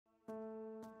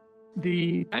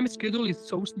The time schedule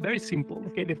is very simple.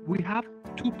 Okay, we have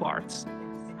two parts.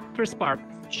 First part,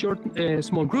 short,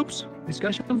 small groups,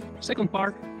 discussion. Second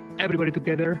part, everybody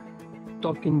together,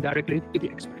 talking directly to the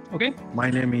expert. Okay?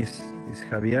 My name is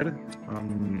Javier.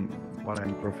 I'm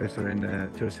professor in the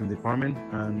tourism department,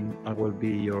 and I will be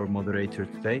your moderator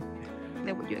today.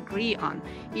 Would you agree on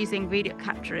using video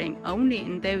capturing only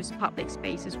in those public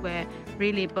spaces where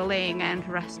really bullying and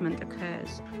harassment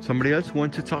occurs? Somebody else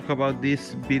want to talk about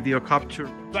this video capture?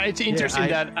 But it's interesting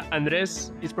that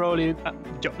Andres is probably,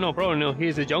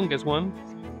 he's the youngest one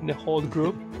in the whole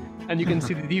group. And you can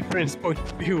see the different point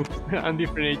of view and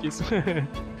different ages.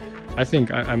 I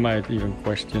think I might even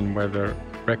question whether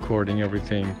recording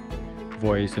everything,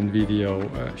 voice and video,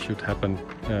 should happen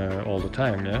all the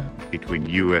time, yeah? Between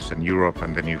US and Europe,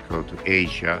 and then you go to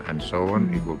Asia and so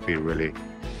on, it will be really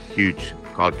huge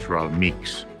cultural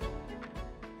mix.